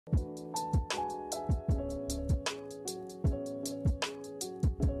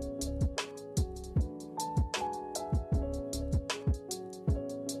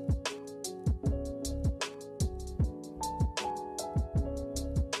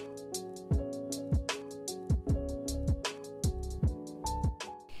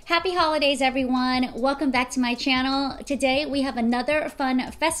Happy holidays, everyone. Welcome back to my channel. Today we have another fun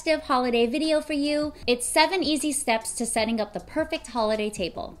festive holiday video for you. It's 7 easy steps to setting up the perfect holiday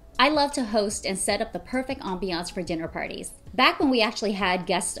table. I love to host and set up the perfect ambiance for dinner parties. Back when we actually had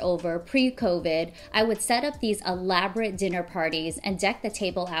guests over pre-COVID, I would set up these elaborate dinner parties and deck the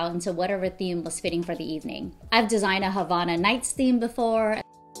table out into whatever theme was fitting for the evening. I've designed a Havana Nights theme before.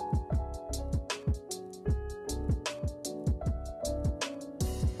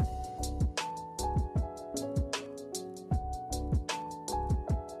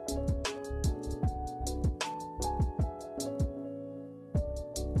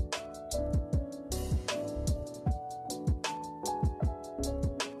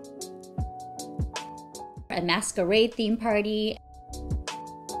 A masquerade theme party.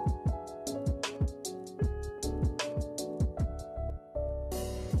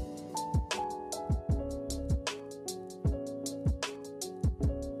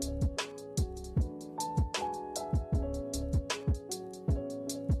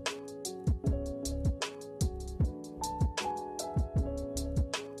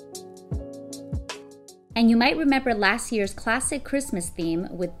 And you might remember last year's classic Christmas theme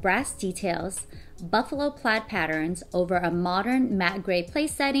with brass details, buffalo plaid patterns over a modern matte gray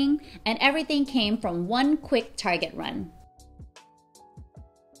place setting, and everything came from one quick Target run.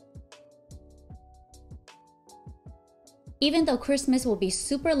 Even though Christmas will be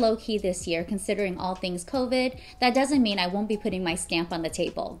super low-key this year considering all things COVID, that doesn't mean I won't be putting my stamp on the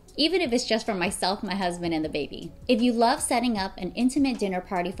table, even if it's just for myself, my husband, and the baby. If you love setting up an intimate dinner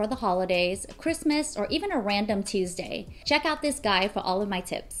party for the holidays, Christmas, or even a random Tuesday, check out this guide for all of my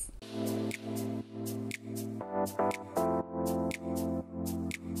tips.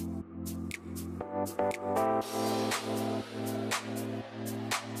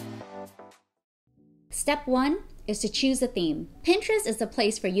 Step 1 is to choose a theme. Pinterest is a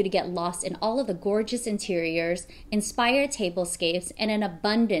place for you to get lost in all of the gorgeous interiors, inspired tablescapes, and an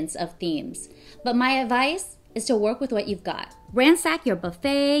abundance of themes. But my advice is to work with what you've got. Ransack your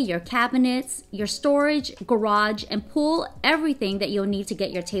buffet, your cabinets, your storage, garage, and pull everything that you'll need to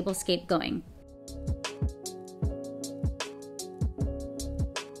get your tablescape going.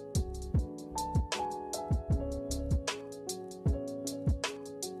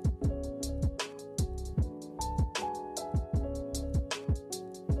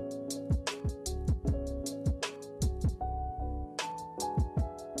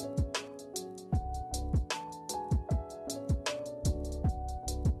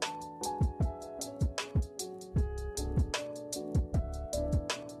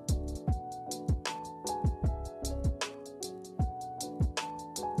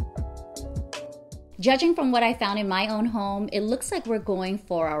 Judging from what I found in my own home, it looks like we're going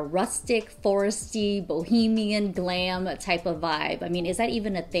for a rustic, foresty, bohemian, glam type of vibe. I mean, is that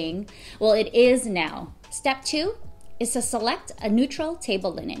even a thing? Well, it is now. Step 2 is to select a neutral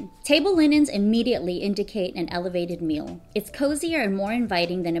table linen. Table linens immediately indicate an elevated meal. It's cozier and more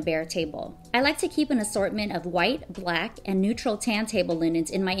inviting than a bare table. I like to keep an assortment of white, black, and neutral tan table linens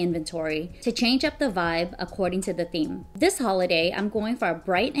in my inventory to change up the vibe according to the theme. This holiday, I'm going for a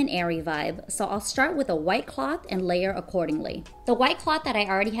bright and airy vibe, so I'll start with a white cloth and layer accordingly. The white cloth that I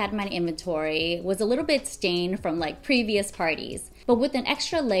already had in my inventory was a little bit stained from like previous parties, but with an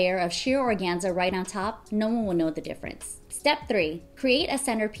extra layer of sheer organza right on top, no one will know the difference. Step 3, create a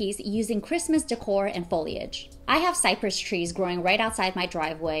centerpiece using Christmas decor and foliage. I have cypress trees growing right outside my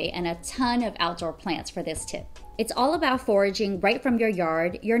driveway and a ton of outdoor plants for this tip. It's all about foraging right from your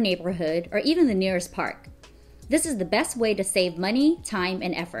yard, your neighborhood, or even the nearest park. This is the best way to save money, time,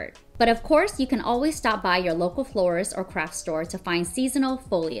 and effort. But of course, you can always stop by your local florist or craft store to find seasonal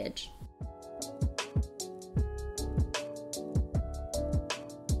foliage.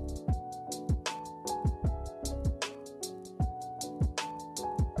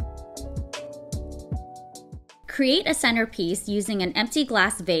 Create a centerpiece using an empty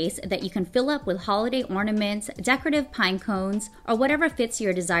glass vase that you can fill up with holiday ornaments, decorative pine cones, or whatever fits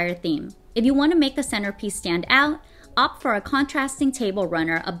your desired theme. If you want to make the centerpiece stand out, opt for a contrasting table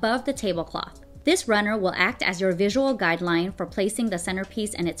runner above the tablecloth. This runner will act as your visual guideline for placing the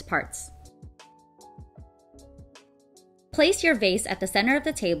centerpiece and its parts. Place your vase at the center of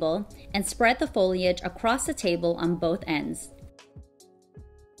the table and spread the foliage across the table on both ends.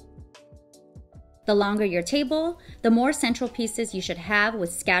 The longer your table, the more central pieces you should have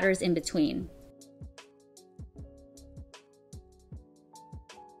with scatters in between.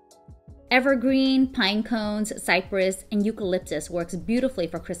 Evergreen, pine cones, cypress, and eucalyptus works beautifully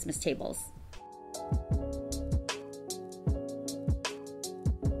for Christmas tables.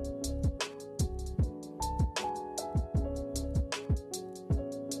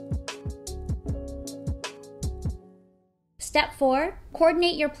 Step 4,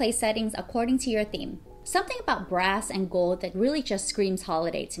 coordinate your place settings according to your theme. Something about brass and gold that really just screams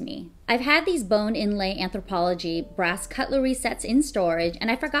holiday to me. I've had these bone inlay anthropology brass cutlery sets in storage,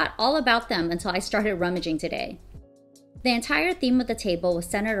 and I forgot all about them until I started rummaging today. The entire theme of the table was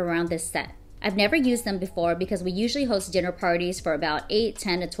centered around this set. I've never used them before because we usually host dinner parties for about 8,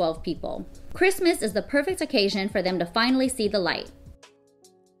 10 to 12 people. Christmas is the perfect occasion for them to finally see the light.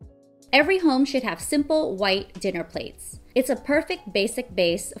 Every home should have simple white dinner plates. It's a perfect basic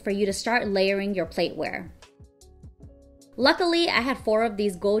base for you to start layering your plateware. Luckily, I had 4 of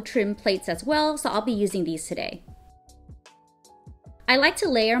these gold trim plates as well, so I'll be using these today. I like to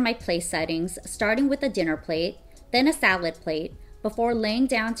layer my place settings, starting with a dinner plate, then a salad plate, before laying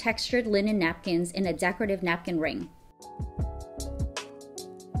down textured linen napkins in a decorative napkin ring.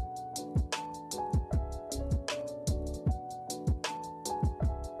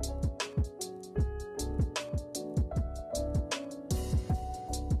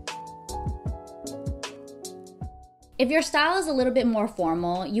 If your style is a little bit more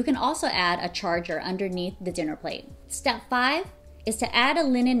formal, you can also add a charger underneath the dinner plate. Step 5 is to add a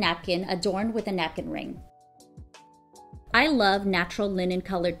linen napkin adorned with a napkin ring. I love natural linen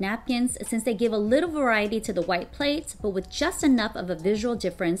colored napkins since they give a little variety to the white plates, but with just enough of a visual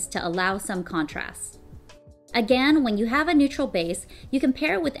difference to allow some contrast. Again, when you have a neutral base, you can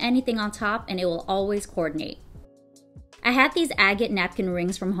pair it with anything on top and it will always coordinate. I had these agate napkin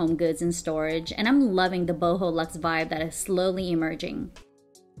rings from HomeGoods in storage, and I'm loving the boho luxe vibe that is slowly emerging.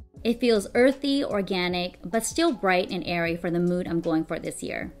 It feels earthy, organic, but still bright and airy for the mood I'm going for this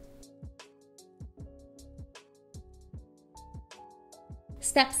year.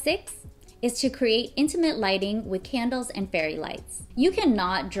 Step 6 is to create intimate lighting with candles and fairy lights. You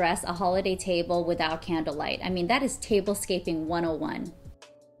cannot dress a holiday table without candlelight. I mean, that is tablescaping 101.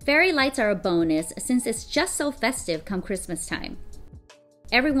 Fairy lights are a bonus since it's just so festive come Christmas time.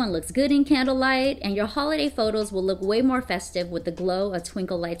 Everyone looks good in candlelight, and your holiday photos will look way more festive with the glow of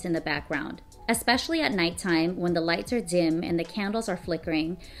twinkle lights in the background. Especially at nighttime when the lights are dim and the candles are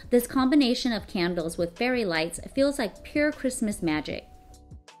flickering, this combination of candles with fairy lights feels like pure Christmas magic.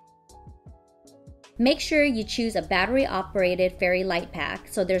 Make sure you choose a battery-operated fairy light pack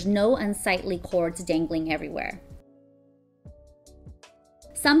so there's no unsightly cords dangling everywhere.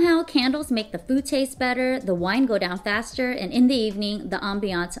 Somehow, candles make the food taste better, the wine go down faster, and in the evening, the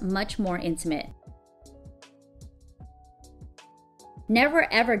ambiance much more intimate. Never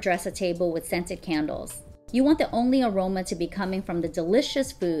ever dress a table with scented candles. You want the only aroma to be coming from the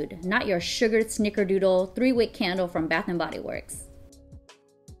delicious food, not your sugared snickerdoodle 3-wick candle from Bath & Body Works.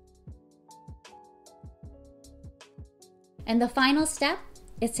 And the final step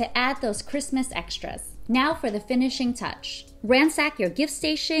is to add those Christmas extras. Now for the finishing touch. Ransack your gift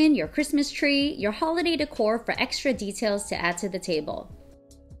station, your Christmas tree, your holiday decor for extra details to add to the table.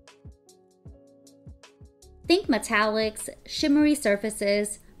 Think metallics, shimmery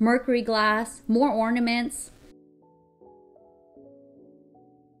surfaces, mercury glass, more ornaments.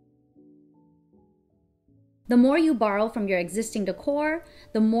 The more you borrow from your existing decor,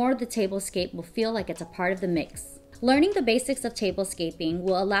 the more the tablescape will feel like it's a part of the mix. Learning the basics of tablescaping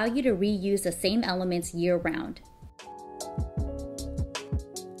will allow you to reuse the same elements year-round.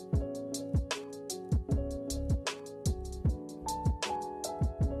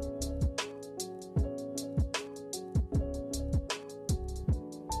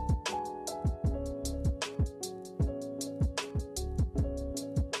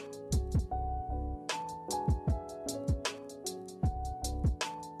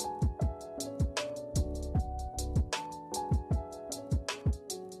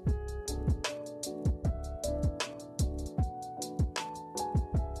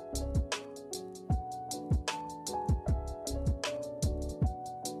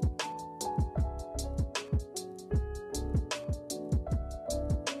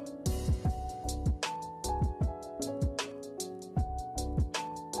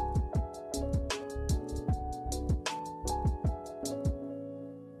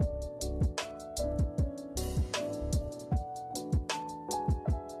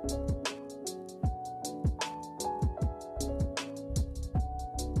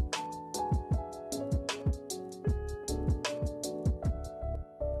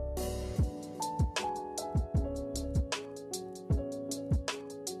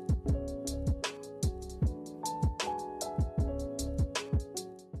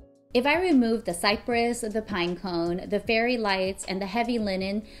 If I remove the cypress, the pine cone, the fairy lights, and the heavy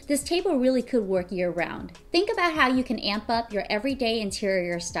linen, this table really could work year-round. Think about how you can amp up your everyday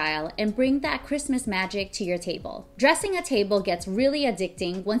interior style and bring that Christmas magic to your table. Dressing a table gets really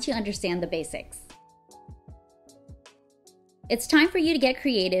addicting once you understand the basics. It's time for you to get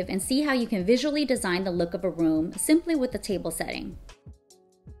creative and see how you can visually design the look of a room simply with the table setting.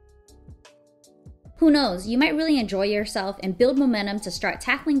 Who knows, you might really enjoy yourself and build momentum to start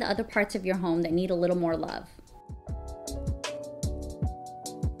tackling the other parts of your home that need a little more love.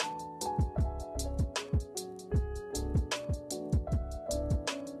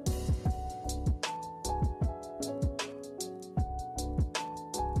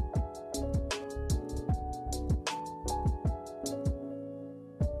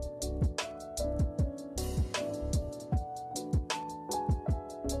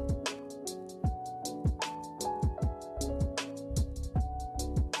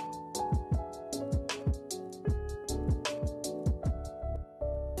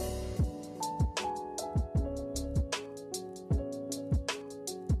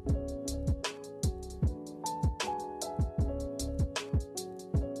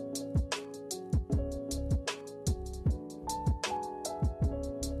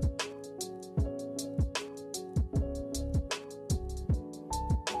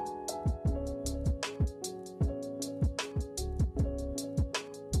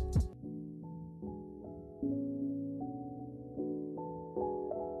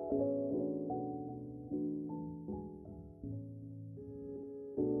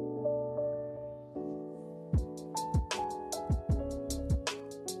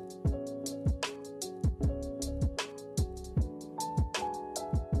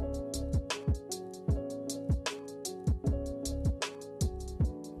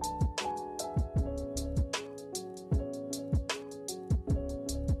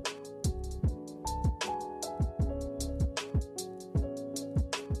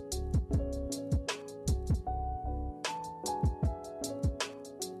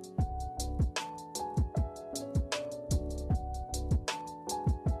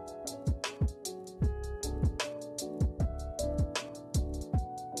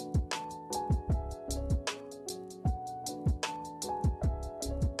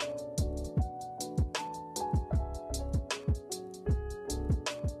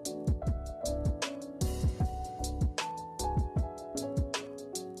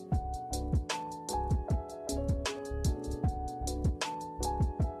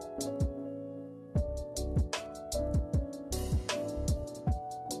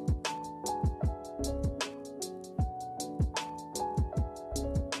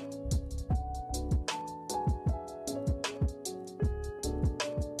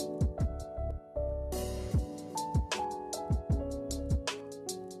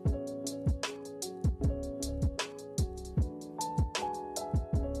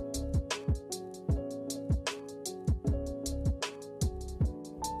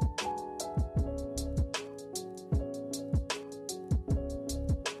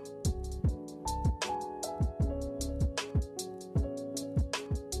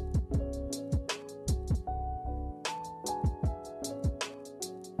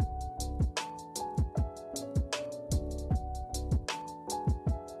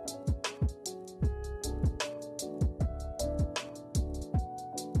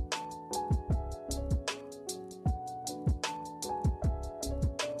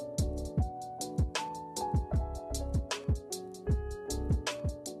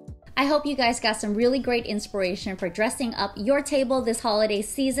 I hope you guys got some really great inspiration for dressing up your table this holiday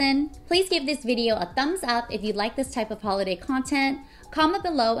season. Please give this video a thumbs up if you like this type of holiday content. Comment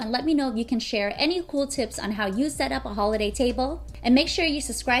below and let me know if you can share any cool tips on how you set up a holiday table. And make sure you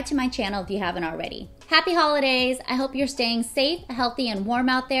subscribe to my channel if you haven't already. Happy holidays! I hope you're staying safe, healthy, and warm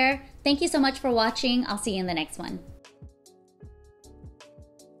out there. Thank you so much for watching. I'll see you in the next one.